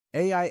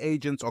AI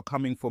agents are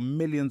coming for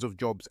millions of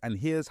jobs, and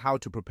here's how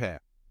to prepare.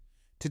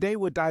 Today,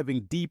 we're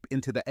diving deep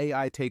into the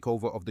AI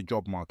takeover of the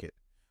job market.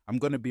 I'm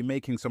going to be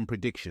making some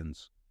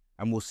predictions,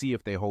 and we'll see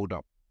if they hold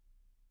up.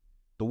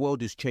 The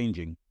world is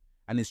changing,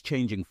 and it's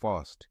changing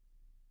fast.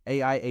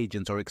 AI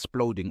agents are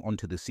exploding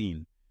onto the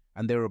scene,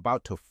 and they're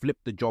about to flip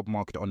the job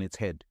market on its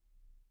head.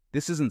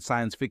 This isn't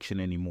science fiction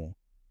anymore.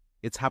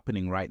 It's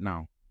happening right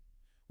now.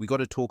 We got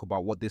to talk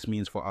about what this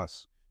means for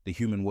us, the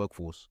human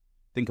workforce.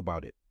 Think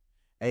about it.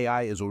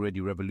 AI is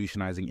already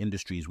revolutionizing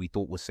industries we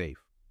thought were safe.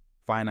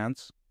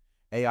 Finance.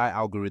 AI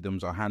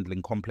algorithms are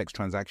handling complex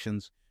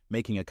transactions,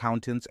 making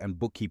accountants and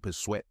bookkeepers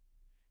sweat.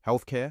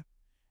 Healthcare.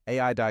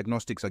 AI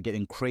diagnostics are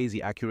getting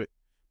crazy accurate,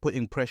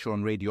 putting pressure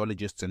on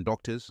radiologists and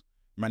doctors.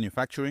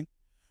 Manufacturing.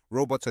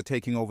 Robots are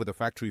taking over the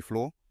factory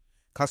floor.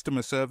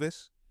 Customer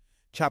service.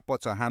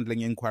 Chatbots are handling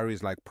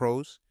inquiries like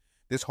pros.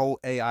 This whole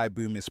AI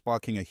boom is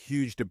sparking a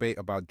huge debate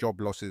about job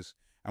losses,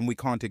 and we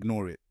can't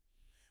ignore it.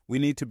 We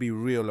need to be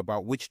real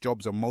about which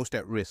jobs are most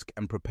at risk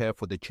and prepare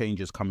for the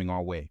changes coming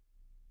our way.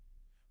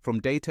 From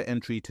data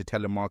entry to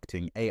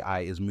telemarketing, AI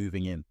is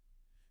moving in.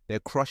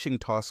 They're crushing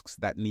tasks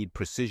that need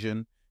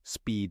precision,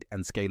 speed,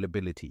 and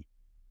scalability.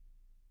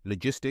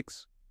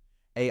 Logistics,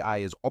 AI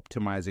is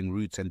optimizing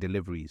routes and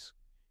deliveries.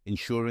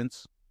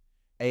 Insurance,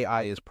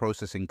 AI is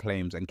processing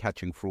claims and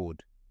catching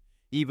fraud.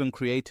 Even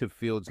creative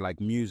fields like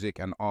music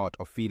and art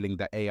are feeling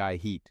the AI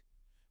heat.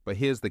 But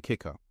here's the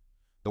kicker,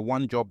 the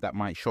one job that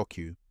might shock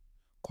you: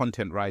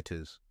 content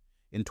writers.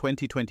 In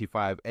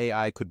 2025,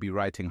 AI could be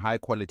writing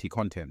high-quality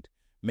content,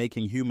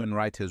 making human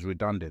writers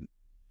redundant.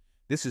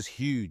 This is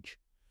huge.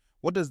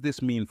 What does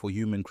this mean for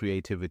human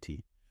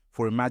creativity,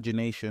 for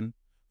imagination,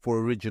 for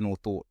original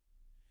thought?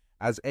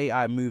 As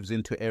AI moves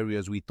into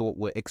areas we thought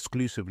were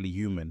exclusively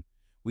human,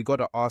 we got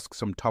to ask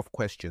some tough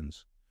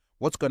questions.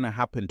 What's going to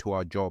happen to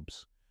our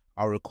jobs,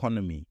 our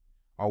economy,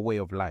 our way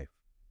of life?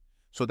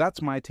 So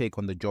that's my take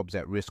on the jobs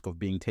at risk of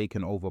being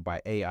taken over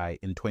by AI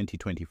in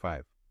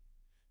 2025.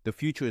 The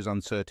future is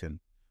uncertain,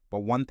 but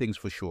one thing's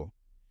for sure: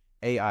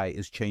 AI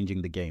is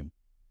changing the game.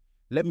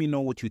 Let me know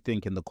what you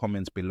think in the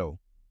comments below.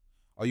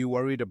 Are you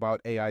worried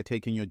about AI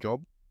taking your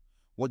job?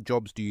 What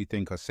jobs do you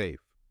think are safe?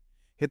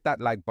 Hit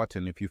that like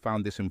button if you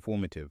found this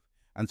informative,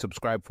 and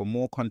subscribe for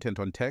more content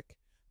on tech,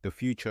 the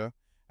future,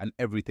 and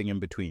everything in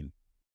between.